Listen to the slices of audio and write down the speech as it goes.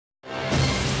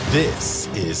This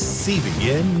is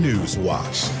CBN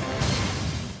NewsWatch.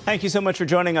 Thank you so much for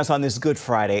joining us on this Good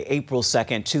Friday, April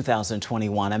 2nd,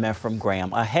 2021. I'm Ephraim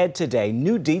Graham. Ahead today,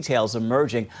 new details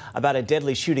emerging about a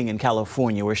deadly shooting in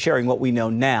California. We're sharing what we know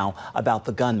now about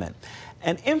the gunman.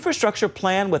 An infrastructure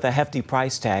plan with a hefty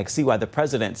price tag. See why the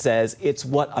president says it's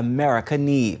what America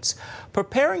needs.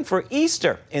 Preparing for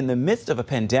Easter in the midst of a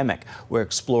pandemic. We're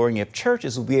exploring if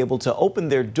churches will be able to open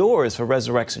their doors for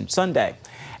Resurrection Sunday.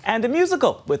 And a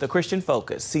musical with a Christian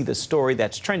focus. See the story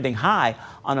that's trending high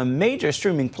on a major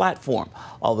streaming platform.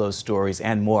 All those stories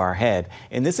and more are ahead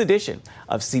in this edition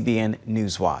of CBN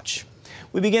NewsWatch.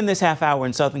 We begin this half hour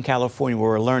in Southern California,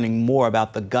 where we're learning more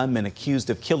about the gunman accused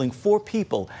of killing 4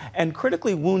 people and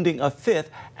critically wounding a 5th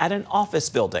at an office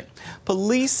building.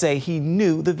 Police say he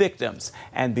knew the victims,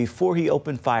 and before he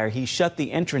opened fire, he shut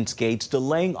the entrance gates,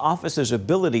 delaying officers'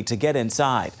 ability to get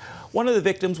inside. One of the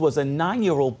victims was a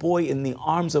 9-year-old boy in the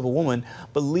arms of a woman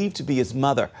believed to be his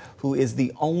mother, who is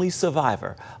the only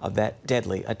survivor of that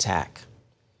deadly attack.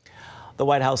 The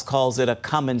White House calls it a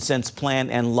common sense plan,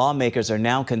 and lawmakers are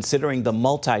now considering the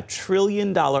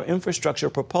multi-trillion-dollar infrastructure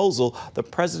proposal the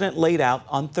president laid out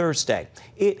on Thursday.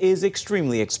 It is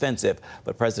extremely expensive,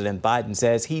 but President Biden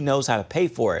says he knows how to pay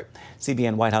for it.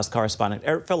 CBN White House correspondent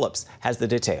Eric Phillips has the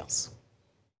details.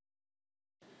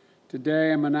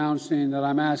 Today, I'm announcing that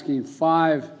I'm asking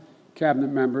 5 cabinet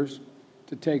members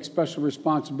to take special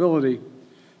responsibility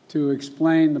to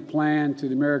explain the plan to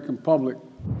the American public.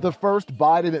 The first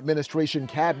Biden administration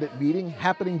cabinet meeting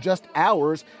happening just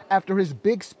hours after his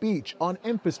big speech on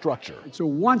infrastructure. It's a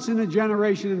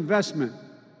once-in-a-generation investment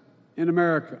in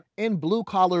America. In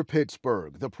blue-collar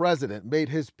Pittsburgh, the president made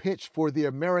his pitch for the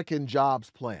American Jobs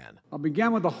Plan. I'll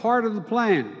begin with the heart of the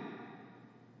plan.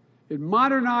 It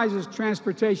modernizes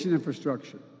transportation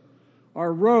infrastructure,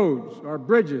 our roads, our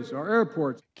bridges, our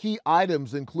airports. Key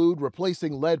items include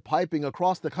replacing lead piping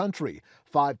across the country,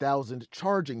 5,000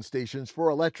 charging stations for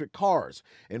electric cars,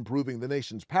 improving the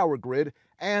nation's power grid,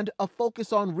 and a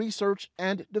focus on research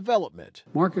and development.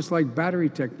 Markets like battery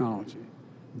technology,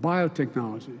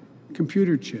 biotechnology,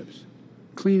 computer chips,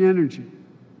 clean energy,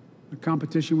 the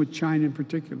competition with China in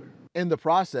particular. In the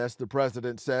process, the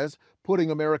president says,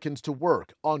 putting Americans to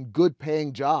work on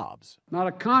good-paying jobs. Not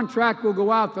a contract will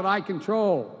go out that I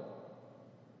control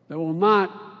that will not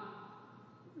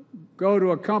go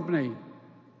to a company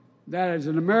that is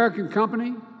an American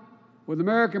company with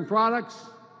American products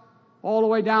all the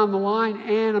way down the line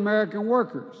and American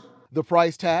workers. The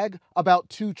price tag, about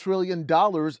 $2 trillion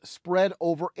spread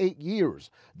over 8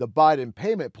 years. The Biden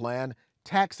payment plan,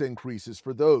 tax increases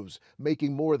for those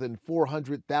making more than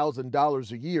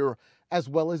 $400,000 a year, as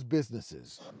well as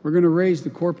businesses. We're going to raise the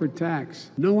corporate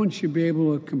tax. No one should be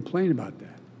able to complain about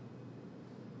that.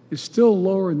 It's still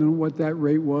lower than what that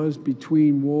rate was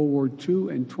between World War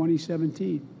II and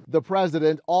 2017. The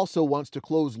president also wants to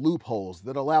close loopholes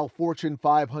that allow Fortune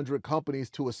 500 companies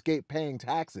to escape paying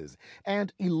taxes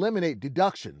and eliminate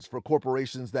deductions for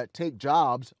corporations that take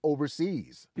jobs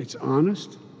overseas. It's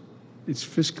honest. It's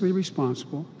fiscally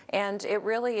responsible. And it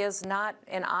really is not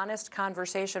an honest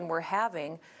conversation we're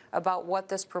having about what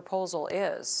this proposal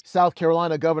is. South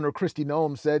Carolina Governor Kristi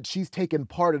Noem said she's taken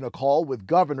part in a call with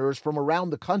governors from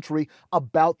around the country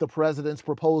about the president's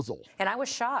proposal. And I was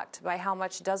shocked by how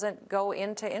much doesn't go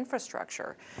into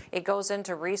infrastructure. It goes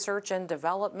into research and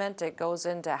development. It goes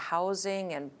into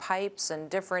housing and pipes and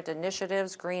different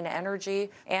initiatives, green energy.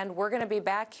 And we're going to be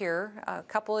back here a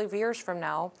couple of years from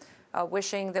now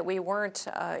wishing that we weren't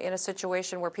in a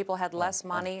situation where people had less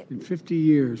money. In 50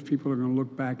 years, people are going to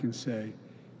look back and say,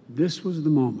 this was the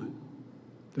moment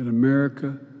that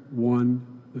America won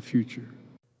the future.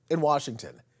 In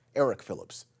Washington, Eric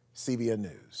Phillips, CBN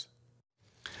News.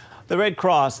 The Red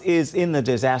Cross is in the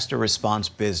disaster response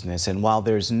business, and while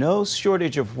there's no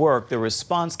shortage of work, the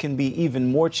response can be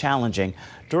even more challenging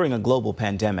during a global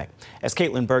pandemic. As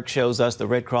Caitlin Burke shows us, the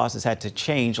Red Cross has had to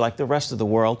change, like the rest of the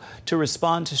world, to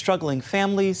respond to struggling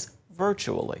families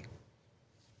virtually.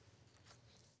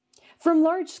 From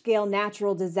large-scale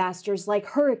natural disasters like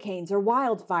hurricanes or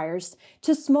wildfires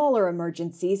to smaller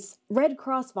emergencies, Red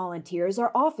Cross volunteers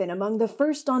are often among the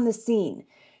first on the scene,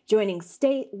 joining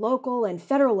state, local, and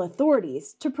federal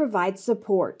authorities to provide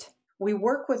support. We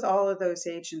work with all of those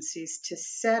agencies to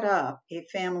set up a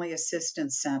family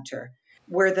assistance center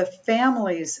where the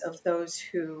families of those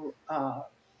who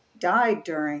died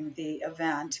during the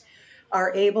event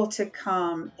are able to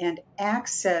come and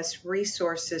access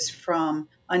resources from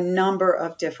a number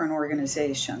of different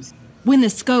organizations. When the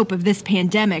scope of this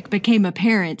pandemic became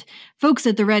apparent, folks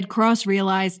at the Red Cross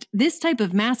realized this type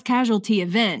of mass casualty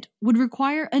event would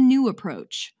require a new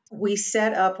approach. We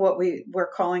set up what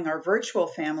we're calling our virtual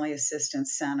family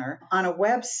assistance center on a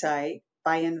website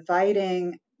by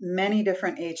inviting many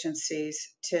different agencies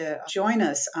to join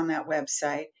us on that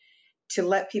website to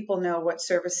let people know what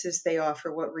services they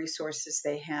offer, what resources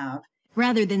they have.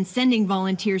 Rather than sending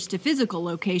volunteers to physical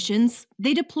locations,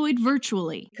 they deployed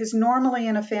virtually. Because normally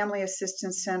in a family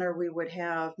assistance center, we would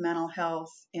have mental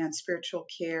health and spiritual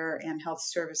care and health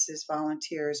services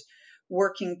volunteers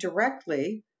working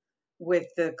directly with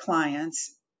the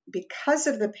clients. Because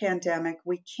of the pandemic,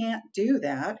 we can't do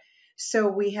that. So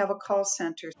we have a call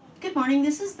center. Good morning.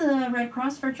 This is the Red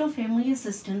Cross Virtual Family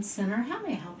Assistance Center. How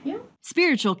may I help you?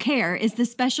 Spiritual care is the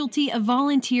specialty of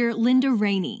volunteer Linda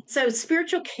Rainey. So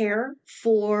spiritual care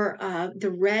for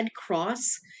the Red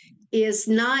Cross is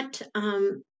not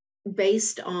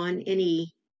based on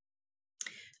any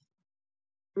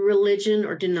religion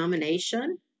or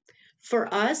denomination.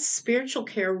 For us, spiritual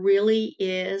care really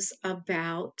is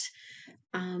about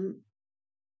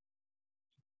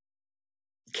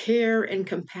care and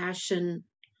compassion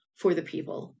for the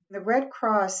people. The Red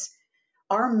Cross,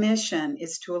 our mission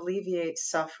is to alleviate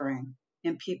suffering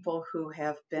in people who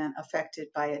have been affected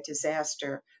by a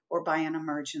disaster or by an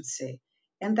emergency.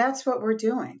 And that's what we're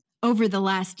doing. Over the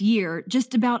last year,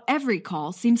 just about every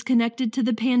call seems connected to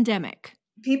the pandemic.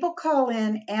 People call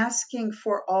in asking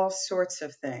for all sorts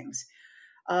of things.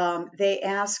 They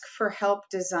ask for help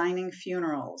designing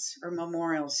funerals or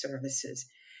memorial services.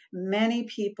 Many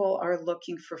people are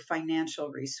looking for financial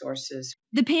resources.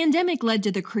 The pandemic led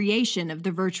to the creation of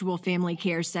the Virtual Family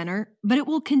Care Center, but it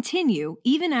will continue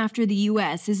even after the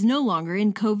U.S. is no longer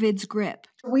in COVID's grip.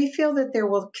 We feel that there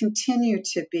will continue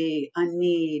to be a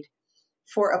need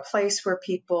for a place where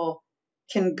people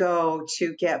can go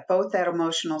to get both that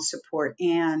emotional support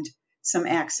and some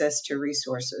access to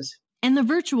resources. And the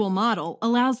virtual model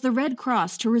allows the Red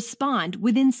Cross to respond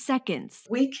within seconds.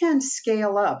 We can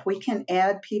scale up. We can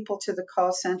add people to the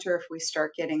call center if we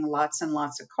start getting lots and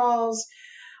lots of calls.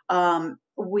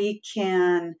 We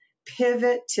can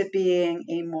pivot to being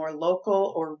a more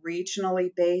local or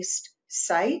regionally based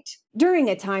site. During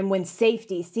a time when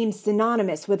safety seems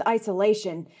synonymous with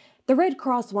isolation, the Red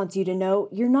Cross wants you to know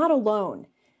you're not alone,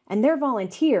 and their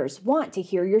volunteers want to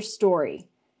hear your story.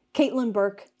 Caitlin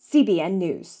Burke, CBN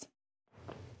News.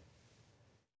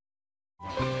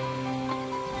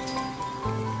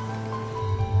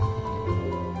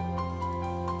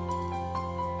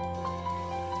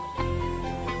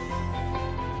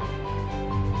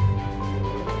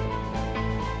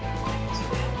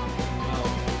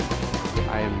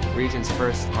 I am Region's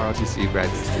first ROTC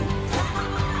graduate student.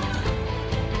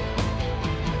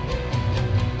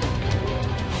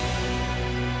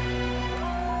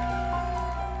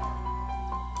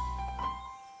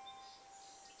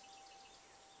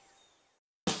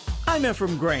 I'm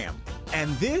Ephraim Graham,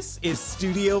 and this is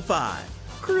Studio 5.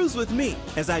 Cruise with me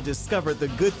as I discover the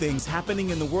good things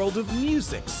happening in the world of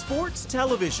music, sports,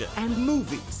 television, and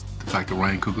movies. The fact that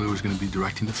Ryan Coogler was going to be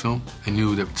directing the film, I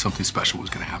knew that something special was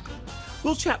going to happen.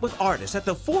 We'll chat with artists at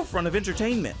the forefront of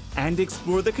entertainment and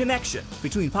explore the connection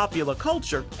between popular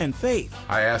culture and faith.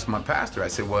 I asked my pastor, I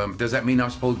said, well, does that mean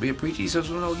I'm supposed to be a preacher? He says,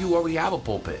 well, no, you already have a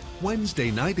pulpit. Wednesday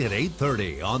night at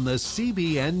 8:30 on the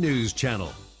CBN News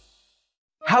Channel.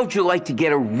 How'd you like to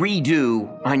get a redo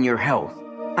on your health,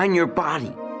 on your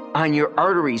body, on your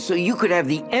arteries, so you could have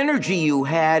the energy you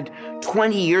had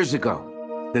 20 years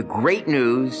ago? The great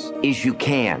news is you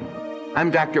can.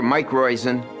 I'm Dr. Mike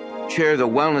Roizen, chair of the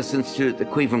Wellness Institute at the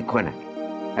Cleveland Clinic.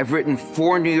 I've written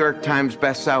 4 New York Times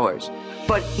bestsellers.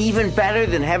 But even better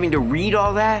than having to read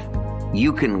all that,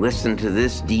 you can listen to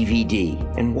this DVD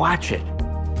and watch it.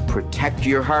 Protect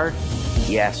your heart?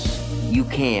 Yes, you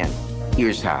can.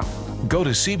 Here's how. Go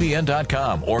to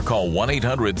CBN.com or call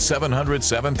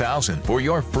 1-800-700-7000 for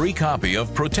your free copy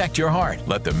of Protect Your Heart.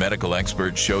 Let the medical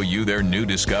experts show you their new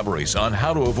discoveries on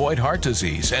how to avoid heart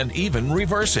disease and even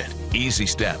reverse it. Easy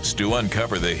steps to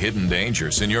uncover the hidden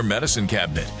dangers in your medicine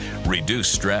cabinet, reduce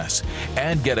stress,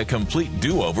 and get a complete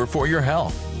do-over for your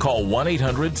health. Call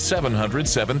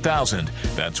 1-800-700-7000.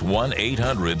 That's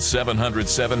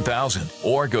 1-800-700-7000.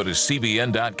 Or go to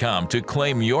CBN.com to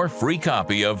claim your free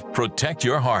copy of Protect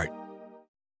Your Heart.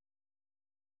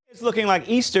 It's looking like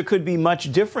Easter could be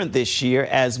much different this year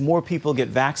as more people get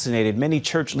vaccinated. Many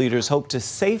church leaders hope to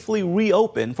safely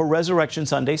reopen for Resurrection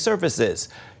Sunday services.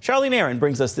 Charlene Aaron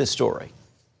brings us this story.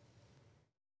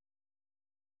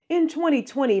 In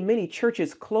 2020, many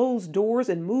churches closed doors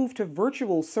and moved to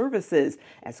virtual services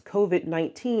as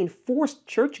COVID-19 forced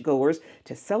churchgoers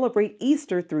to celebrate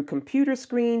Easter through computer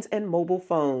screens and mobile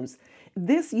phones.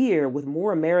 This year, with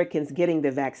more Americans getting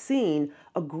the vaccine,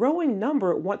 a growing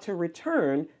number want to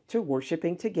return to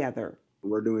worshiping together.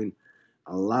 We're doing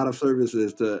a lot of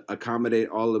services to accommodate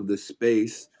all of the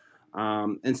space,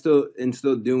 and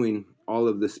still doing all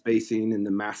of the spacing and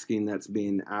the masking that's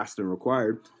being asked and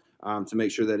required, to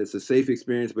make sure that it's a safe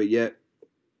experience, but yet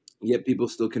people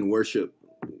still can worship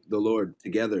the Lord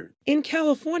together. In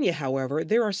California, however,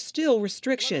 there are still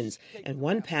restrictions, and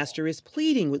one pastor is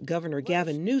pleading with Governor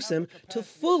Gavin Newsom to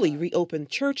fully reopen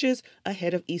churches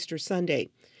ahead of Easter Sunday.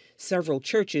 Several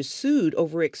churches sued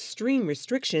over extreme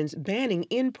restrictions banning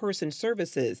in-person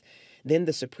services. Then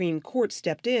the Supreme Court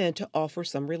stepped in to offer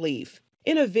some relief.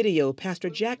 In a video,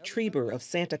 Pastor Jack Trieber of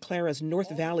Santa Clara's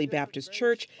North Valley Baptist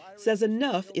Church says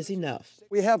enough is enough.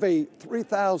 We have a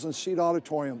 3,000-seat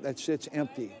auditorium that sits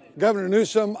empty. Governor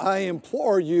Newsom, I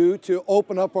implore you to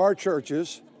open up our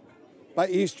churches by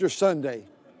Easter Sunday,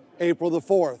 April the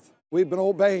 4th. We've been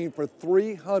obeying for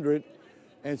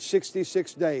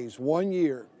 366 days, 1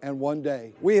 year and 1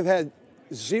 day. We have had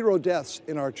 0 deaths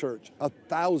in our church of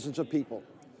thousands of people.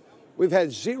 We've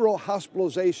had 0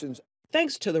 hospitalizations.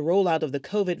 Thanks to the rollout of the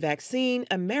COVID vaccine,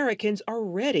 Americans are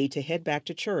ready to head back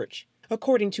to church.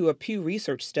 According to a Pew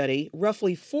Research study,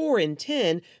 roughly 4 in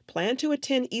 10 plan to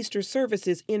attend Easter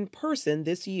services in person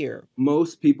this year.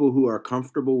 Most people who are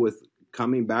comfortable with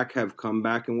coming back have come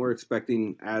back, and we're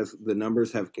expecting, as the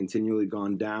numbers have continually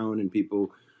gone down and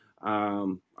people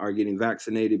are getting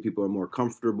vaccinated, people are more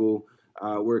comfortable,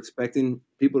 we're expecting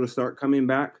people to start coming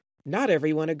back. Not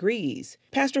everyone agrees.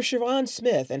 Pastor Siobhan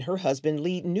Smith and her husband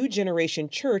lead New Generation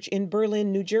Church in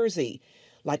Berlin, New Jersey.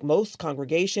 Like most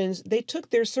congregations, they took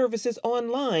their services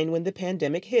online when the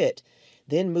pandemic hit,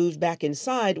 then moved back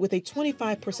inside with a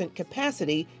 25%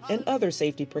 capacity and other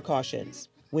safety precautions.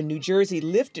 When New Jersey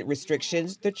lifted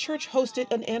restrictions, the church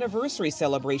hosted an anniversary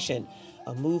celebration,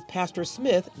 a move Pastor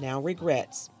Smith now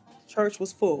regrets. Church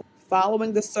was full.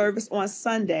 Following the service on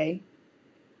Sunday,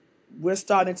 we're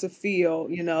starting to feel,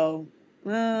 feeling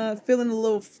a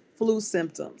little flu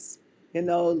symptoms.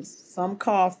 Some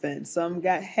coughing, some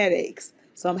got headaches,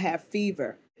 some have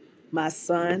fever. My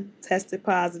son tested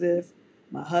positive.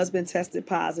 My husband tested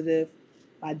positive.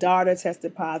 My daughter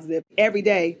tested positive. Every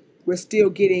day, we're still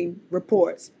getting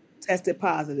reports, tested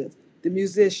positive. The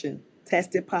musician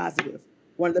tested positive.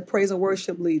 One of the praise and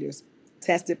worship leaders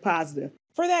tested positive.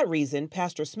 For that reason,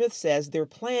 Pastor Smith says their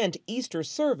planned Easter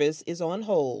service is on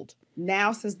hold.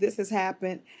 Now, since this has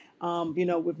happened,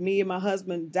 with me and my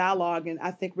husband dialoguing,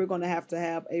 I think we're going to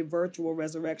have a virtual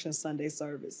Resurrection Sunday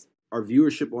service. Our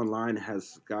viewership online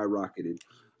has skyrocketed,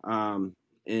 and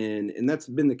that's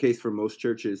been the case for most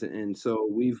churches. And so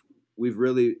we've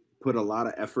really put a lot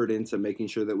of effort into making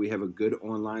sure that we have a good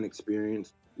online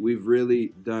experience. We've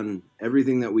really done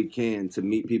everything that we can to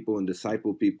meet people and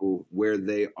disciple people where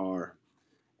they are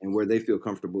and where they feel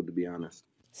comfortable, to be honest.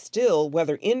 Still,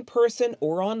 whether in person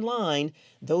or online,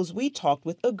 those we talked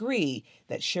with agree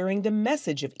that sharing the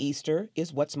message of Easter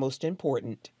is what's most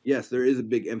important. Yes, there is a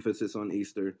big emphasis on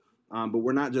Easter, but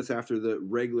we're not just after the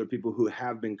regular people who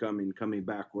have been coming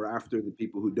back. We're after the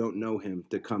people who don't know him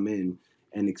to come in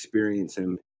and experience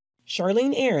him.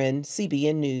 Charlene Aaron,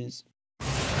 CBN News.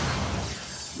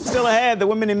 Still ahead, the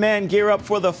women and men gear up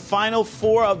for the Final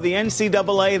Four of the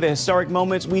NCAA. The historic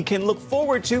moments we can look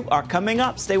forward to are coming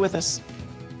up. Stay with us.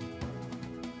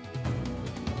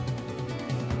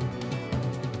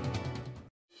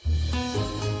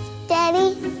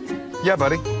 Daddy? Yeah,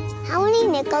 buddy? How many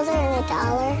nickels are in a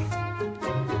dollar?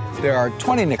 There are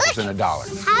 20 nickels in a dollar.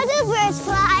 How do birds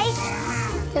fly?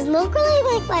 Does milk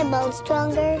really make my bones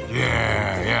stronger?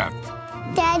 Yeah.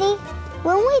 Daddy,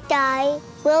 when we die,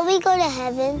 will we go to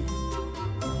heaven?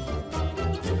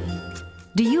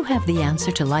 Do you have the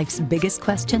answer to life's biggest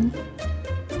question?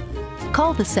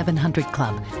 Call the 700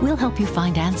 Club. We'll help you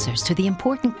find answers to the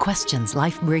important questions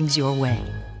life brings your way.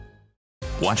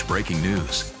 Watch breaking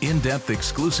news, in-depth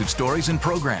exclusive stories and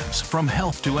programs from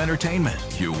health to entertainment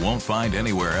you won't find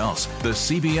anywhere else. The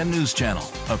CBN News Channel,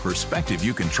 a perspective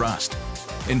you can trust.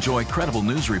 Enjoy credible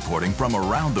news reporting from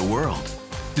around the world.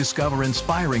 Discover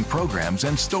inspiring programs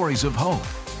and stories of hope,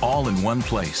 all in one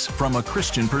place from a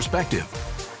Christian perspective.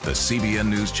 The CBN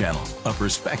News Channel, a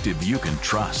perspective you can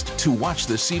trust. To watch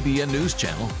the CBN News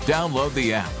Channel, download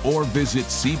the app or visit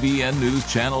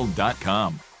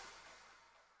cbnnewschannel.com.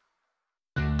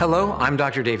 Hello, I'm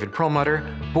Dr. David Perlmutter,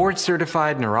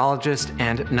 board-certified neurologist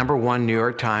and #1 New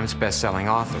York Times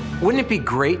bestselling author. Wouldn't it be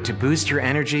great to boost your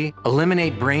energy,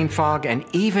 eliminate brain fog, and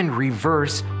even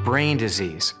reverse brain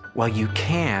disease? Well, you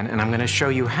can, and I'm going to show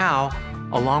you how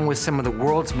along with some of the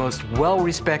world's most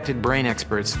well-respected brain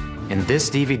experts in this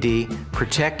DVD,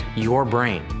 Protect Your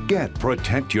Brain. Get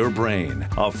Protect Your Brain,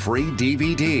 a free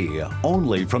DVD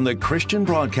only from the Christian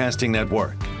Broadcasting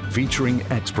Network, featuring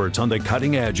experts on the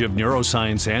cutting edge of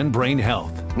neuroscience and brain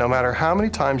health. No matter how many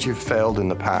times you've failed in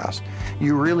the past,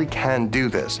 you really can do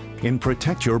this. In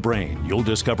Protect Your Brain, you'll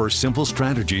discover simple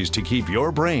strategies to keep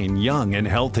your brain young and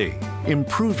healthy.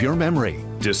 Improve your memory.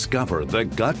 Discover the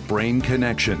gut-brain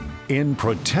connection. In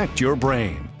Protect Your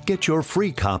Brain, get your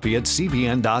free copy at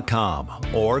cbn.com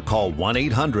or call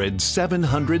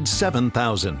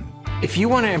 1-800-700-7000. If you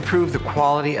want to improve the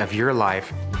quality of your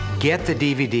life, get the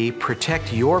DVD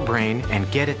Protect Your Brain and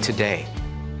get it today.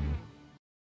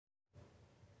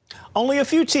 Only a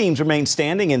few teams remain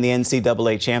standing in the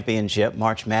NCAA Championship.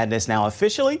 March Madness now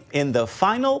officially in the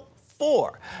Final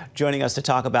Four. Joining us to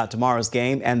talk about tomorrow's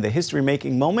game and the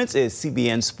history-making moments is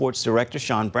CBN Sports Director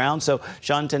Sean Brown. So,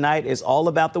 Sean, tonight is all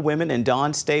about the women, and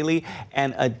Dawn Staley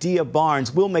and Adia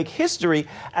Barnes will make history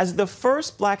as the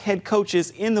first black head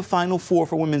coaches in the Final Four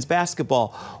for women's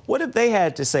basketball. What have they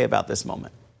had to say about this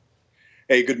moment?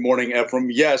 Hey, good morning, Ephraim.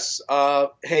 Yes,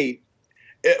 it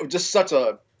was just such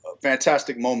a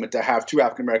fantastic moment to have two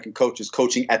African-American coaches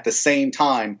coaching at the same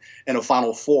time in a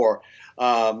Final Four.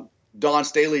 Dawn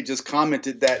Staley just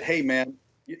commented that, hey, man,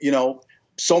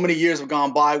 so many years have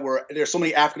gone by where there's so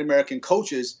many African-American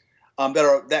coaches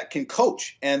that can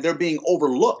coach, and they're being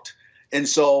overlooked. And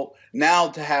so now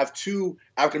to have two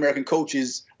African-American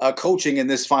coaches coaching in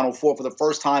this Final Four for the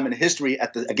first time in history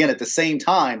at the same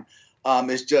time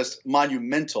is just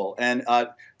monumental. And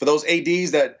for those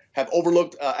ADs that have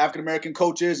overlooked African-American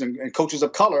coaches and coaches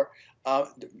of color,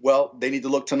 well, they need to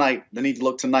look tonight. They need to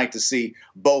look tonight to see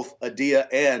both Adia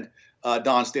and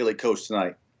Dawn Staley coach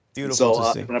tonight. Beautiful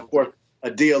to see. And of course,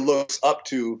 Adia looks up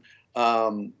to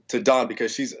Dawn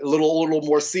because she's a little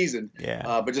more seasoned.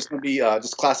 Yeah. But just going to be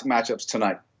just classic matchups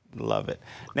tonight. Love it.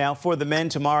 Now, for the men,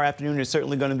 tomorrow afternoon is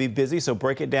certainly going to be busy. So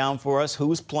break it down for us.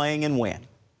 Who's playing and when?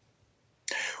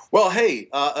 Well, hey,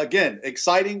 again,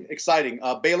 exciting.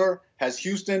 Baylor has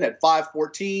Houston at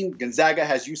 5:14. Gonzaga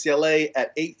has UCLA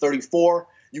at 8:34.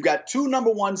 You got two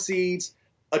number 1 seeds,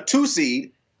 a 2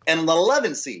 seed, and an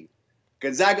 11 seed.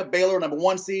 Gonzaga, Baylor, number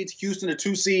 1 seeds. Houston, a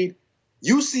 2 seed.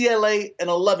 UCLA, an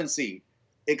 11 seed.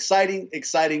 Exciting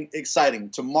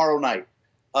tomorrow night.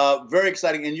 Very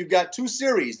exciting. And you've got 2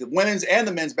 series, the women's and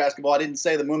the men's basketball. I didn't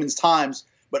say the women's times,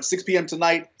 but 6 p.m.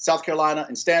 tonight, South Carolina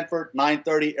and Stanford,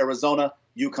 9:30, Arizona.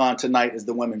 UConn tonight is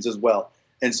the women's as well.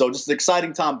 And so just an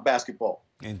exciting time of basketball.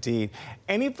 Indeed.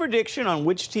 Any prediction on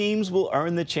which teams will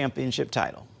earn the championship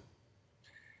title?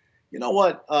 You know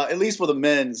what? At least for the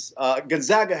men's,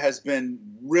 Gonzaga has been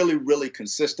really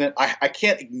consistent. I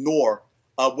can't ignore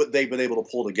what they've been able to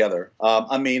pull together.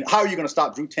 I mean, how are you going to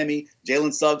stop Drew Timme,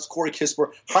 Jalen Suggs, Corey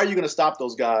Kispert? How are you going to stop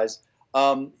those guys?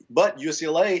 But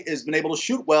UCLA has been able to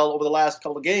shoot well over the last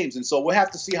couple of games. And so we'll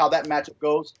have to see how that matchup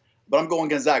goes. But I'm going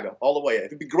Gonzaga all the way.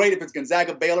 It'd be great if it's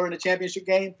Gonzaga, Baylor in the championship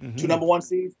game, 2 number 1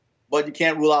 seeds. But you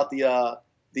can't rule out the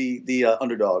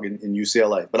underdog in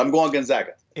UCLA. But I'm going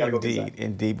Gonzaga.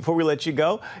 Indeed. Before we let you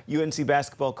go, UNC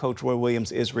basketball coach Roy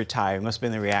Williams is retiring. What's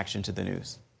been the reaction to the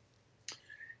news?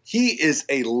 He is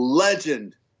a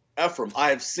legend, Ephraim.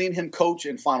 I have seen him coach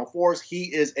in Final Fours.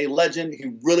 He is a legend.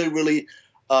 He really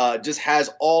just has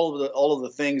all of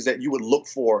the things that you would look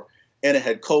for in a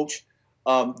head coach.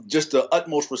 Just the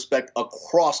utmost respect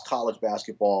across college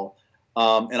basketball.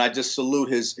 And I just salute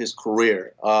his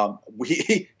career.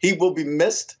 He will be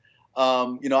missed.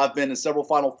 I've been in several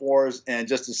Final Fours, and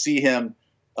just to see him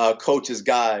coach his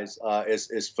guys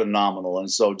is phenomenal.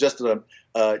 And so just a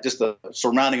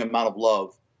surrounding amount of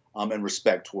love and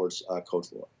respect towards Coach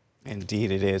Roy.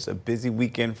 Indeed, it is a busy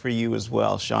weekend for you as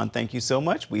well. Sean, thank you so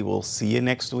much. We will see you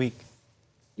next week.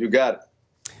 You got it.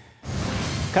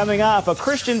 Coming up, a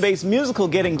Christian-based musical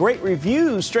getting great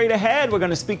reviews. Straight ahead, we're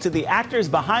going to speak to the actors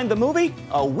behind the movie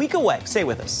a week away. Stay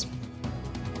with us.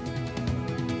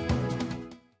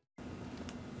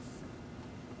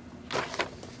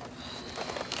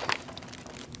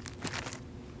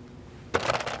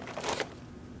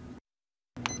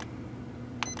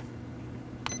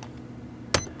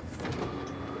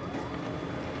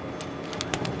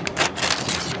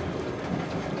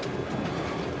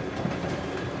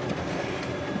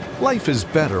 Life is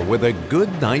better with a good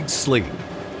night's sleep.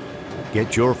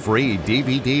 Get your free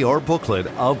DVD or booklet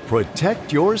of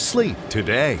Protect Your Sleep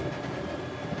today.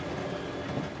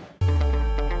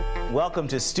 Welcome. welcome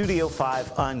to Studio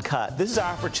 5 Uncut. This is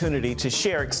our opportunity to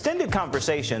share extended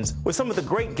conversations with some of the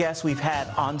great guests we've had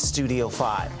on Studio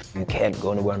 5. You can't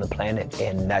go anywhere on the planet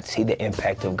and not see the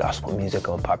impact of gospel music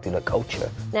on popular culture.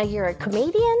 Now you're a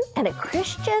comedian and a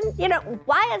Christian. You know,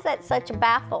 why is that such a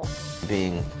baffle?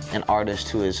 Being an artist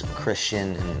who is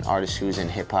Christian and an artist who's in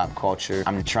hip-hop culture,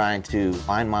 I'm trying to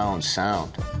find my own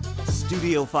sound.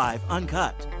 Studio 5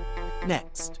 Uncut.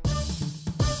 Next.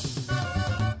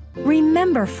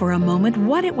 Remember for a moment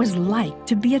what it was like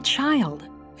to be a child.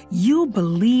 You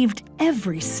believed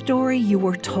every story you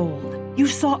were told. You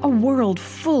saw a world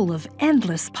full of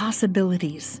endless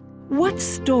possibilities. What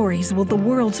stories will the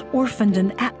world's orphaned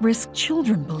and at-risk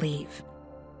children believe?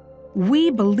 We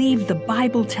believe the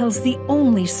Bible tells the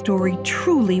only story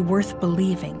truly worth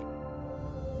believing.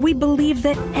 We believe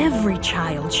that every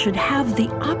child should have the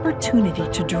opportunity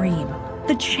to dream,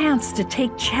 the chance to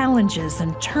take challenges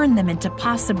and turn them into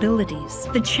possibilities,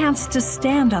 the chance to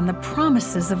stand on the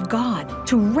promises of God,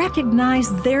 to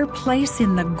recognize their place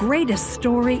in the greatest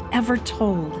story ever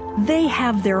told. They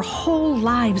have their whole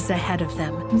lives ahead of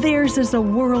them. Theirs is a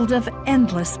world of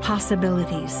endless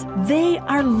possibilities. They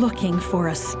are looking for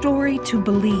a story to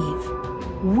believe.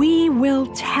 We will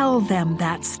tell them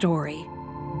that story.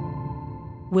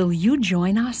 Will you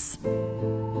join us?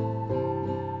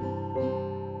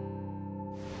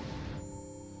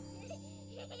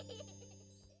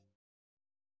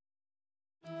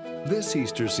 This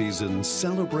Easter season,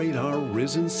 celebrate our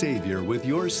risen Savior with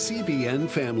your CBN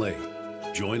family.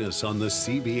 Join us on the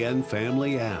CBN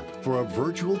Family app for a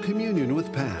virtual communion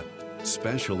with Pat,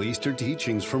 special Easter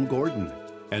teachings from Gordon,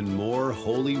 and more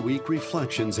Holy Week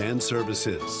reflections and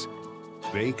services.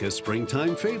 Bake a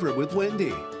springtime favorite with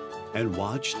Wendy, and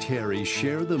watch Terry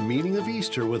share the meaning of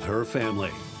Easter with her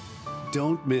family.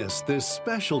 Don't miss this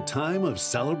special time of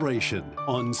celebration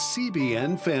on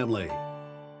CBN Family.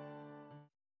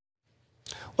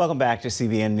 Welcome back to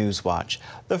CBN NewsWatch.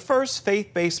 The first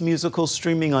faith-based musical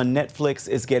streaming on Netflix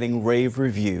is getting rave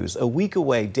reviews. A week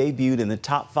away, debuted in the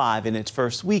top 5 in its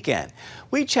first weekend.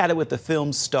 We chatted with the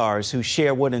film's stars who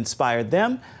share what inspired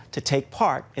them to take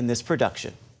part in this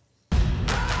production.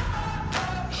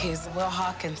 Here's the Will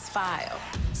Hawkins file.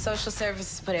 Social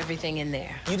services put everything in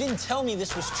there. You didn't tell me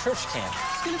this was church camp.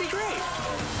 It's gonna be great.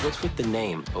 What's with the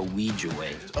name, A Ouija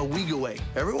Way? A week away.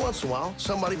 Every once in a while,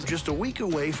 somebody's just a week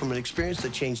away from an experience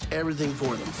that changed everything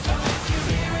for them.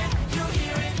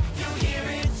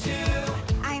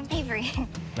 I'm Avery.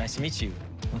 Nice to meet you.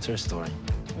 What's her story?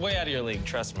 Way out of your league,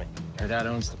 trust me. Her dad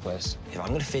owns the place. If I'm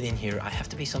gonna fit in here, I have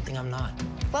to be something I'm not.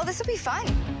 Well, this will be fun.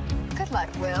 Good luck,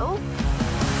 Will.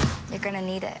 You're gonna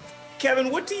need it.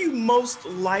 Kevin, what do you most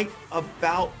like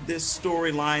about this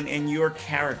storyline and your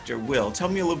character, Will? Tell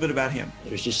me a little bit about him.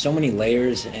 There's just so many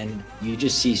layers, and you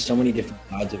just see so many different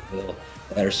sides of Will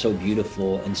that are so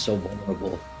beautiful and so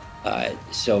vulnerable.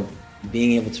 So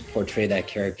being able to portray that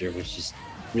character was just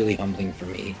really humbling for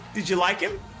me. Did you like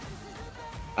him?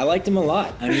 I liked him a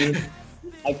lot. I mean,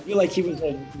 I feel like he was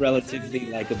a relatively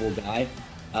likable guy.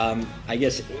 I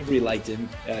guess Avery liked him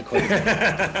quite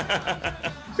a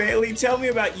bit. Bailey, tell me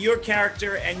about your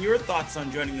character and your thoughts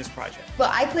on joining this project. Well,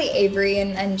 I play Avery,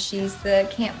 and she's the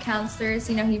camp counselor.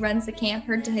 So, he runs the camp,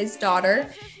 her to his daughter.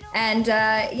 And,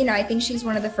 I think she's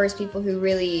one of the first people who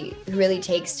really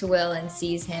takes to Will and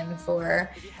sees him for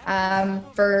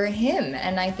him.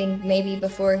 And I think maybe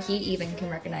before he even can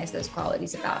recognize those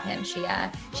qualities about him,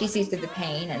 she sees through the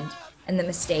pain and the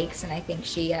mistakes. And I think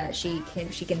she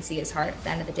can see his heart at the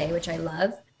end of the day, which I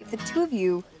love. If the two of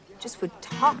you just would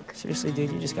talk. Seriously,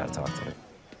 dude, you just gotta talk to her.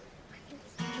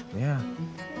 Yeah.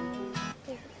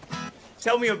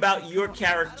 Tell me about your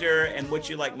character and what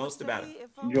you like most about him.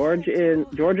 George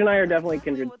and I are definitely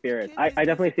kindred spirits. I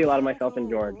definitely see a lot of myself in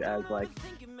George as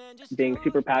being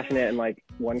super passionate and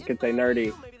one could say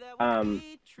nerdy,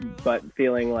 but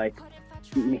feeling like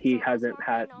he hasn't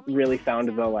really found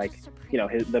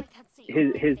the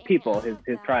his people,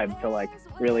 his tribe to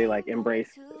really embrace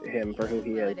him for who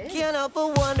he is. Can't help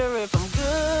but wonder if I'm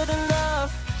good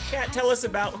enough. Kat, tell us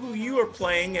about who you are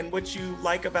playing and what you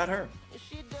like about her.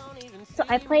 So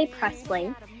I play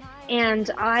Presley,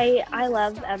 and I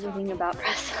love everything about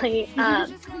Presley.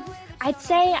 I'd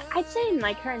say I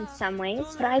like her in some ways,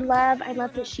 but I love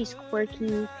that she's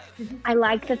quirky. I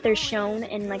like that they're shown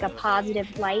in a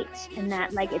positive light, and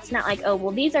that it's not oh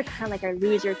well, these are kind of our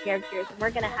loser characters and we're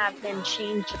gonna have them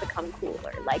change to become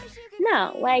cooler.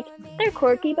 No, they're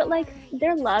quirky, but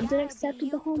they're loved and accepted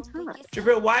the whole time.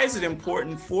 Jabril, why is it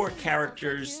important for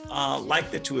characters like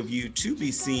the two of you to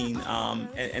be seen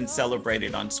and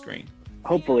celebrated on screen?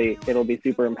 Hopefully it'll be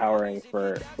super empowering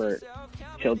for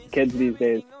kids these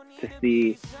days to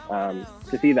see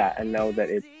that and know that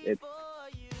it's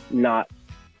not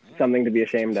something to be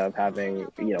ashamed of, having,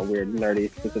 you know, weird, nerdy,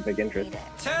 specific interests.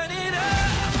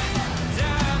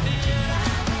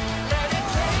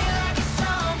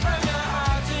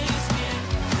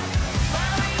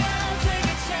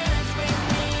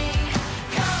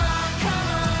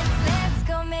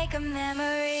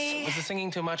 Was the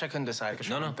singing too much? I couldn't decide.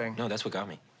 No, that's what got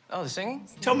me. Oh, the singing?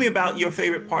 Tell me about your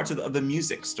favorite parts of the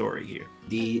music story here.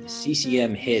 The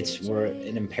CCM hits were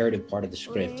an imperative part of the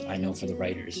script, I know, for the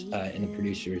writers and the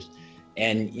producers.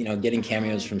 And, you know, getting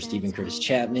cameos from Stephen Curtis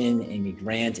Chapman, Amy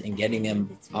Grant, and getting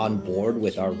them on board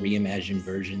with our reimagined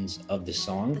versions of the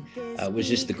song was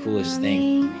just the coolest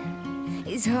thing.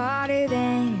 It's harder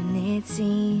than it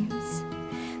seems,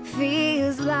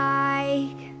 feels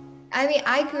like. I mean,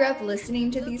 I grew up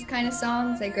listening to these kind of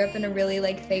songs. I grew up in a really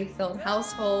like faith-filled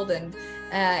household,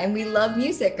 and we love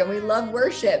music and we love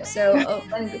worship. So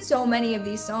so many of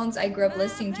these songs I grew up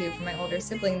listening to from my older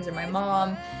siblings or my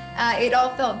mom. It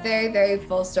all felt very, very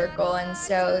full circle and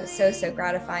so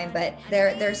gratifying. But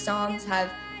their songs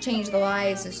have changed the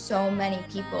lives of so many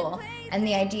people, and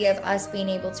the idea of us being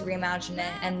able to reimagine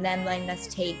it and then letting us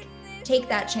take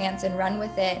that chance and run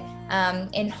with it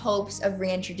in hopes of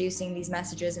reintroducing these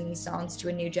messages and these songs to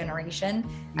a new generation.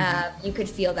 You could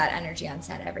feel that energy on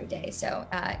set every day. So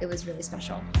it was really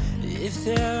special. If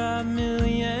there are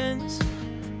millions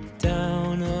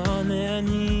down on their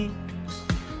knees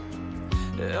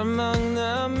among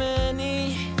the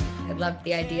many. I loved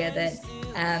the idea that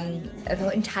an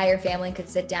entire family could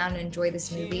sit down and enjoy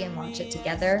this movie and watch it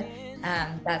together.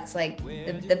 That's like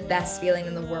the best feeling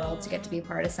in the world, to get to be a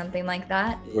part of something like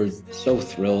that. We're so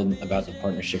thrilled about the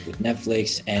partnership with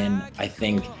Netflix, and I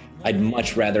think I'd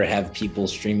much rather have people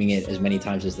streaming it as many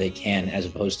times as they can, as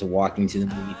opposed to walking to the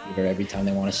movie theater every time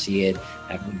they want to see it,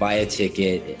 have to buy a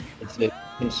ticket. It's a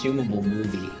consumable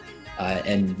movie.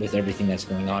 And with everything that's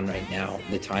going on right now,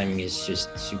 the timing is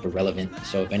just super relevant.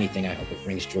 So if anything, I hope it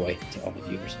brings joy to all the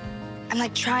viewers. I'm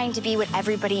like trying to be what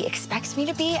everybody expects me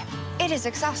to be. It is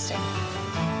exhausting.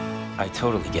 I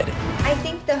totally get it. I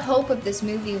think the hope of this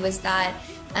movie was that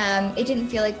it didn't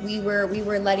feel like we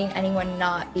were letting anyone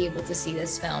not be able to see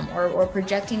this film, or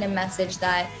projecting a message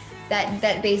that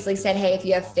basically said, hey, if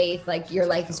you have faith, like, your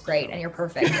life is great and you're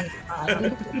perfect.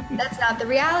 That's not the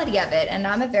reality of it. And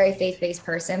I'm a very faith-based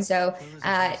person. So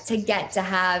to get to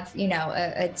have, you know,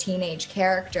 a teenage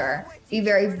character be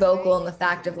very vocal in the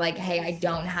fact of like, hey, I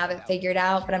don't have it figured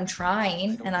out, but I'm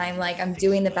trying. And I'm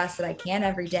doing the best that I can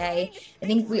every day. I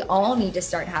think we all need to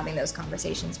start having those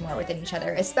conversations more within each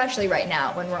other, especially right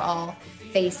now when we're all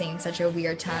facing such a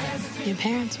weird time. Your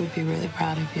parents would be really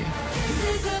proud of you.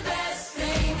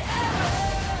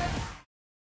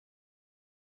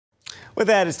 With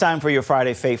that, it's time for your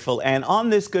Friday Faithful. And on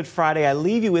this Good Friday, I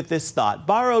leave you with this thought,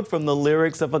 borrowed from the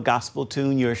lyrics of a gospel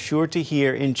tune you're sure to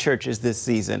hear in churches this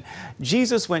season.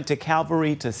 Jesus went to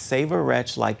Calvary to save a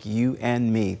wretch like you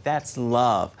and me. That's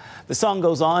love. The song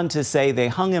goes on to say, they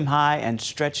hung him high and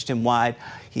stretched him wide.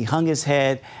 He hung his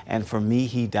head, and for me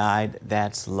he died.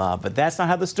 That's love. But that's not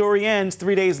how the story ends.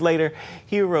 3 days later,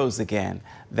 he rose again.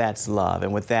 That's love.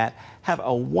 And with that, have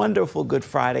a wonderful Good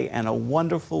Friday and a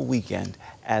wonderful weekend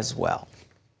as well.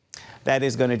 That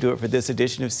is going to do it for this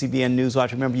edition of CBN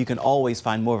NewsWatch. Remember, you can always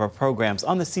find more of our programs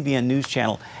on the CBN News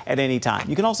Channel at any time.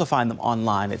 You can also find them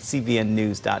online at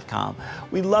cbnnews.com.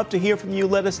 We'd love to hear from you.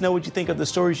 Let us know what you think of the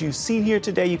stories you've seen here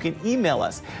today. You can email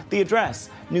us. The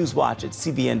address,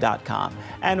 newswatch@cbn.com.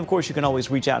 And, of course, you can always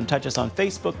reach out and touch us on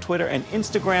Facebook, Twitter, and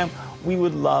Instagram. We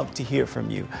would love to hear from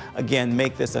you. Again,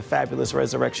 make this a fabulous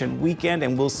Resurrection weekend,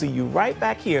 and we'll see you right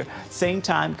back here, same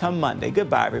time come Monday.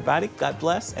 Goodbye, everybody. God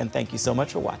bless, and thank you so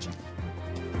much for watching.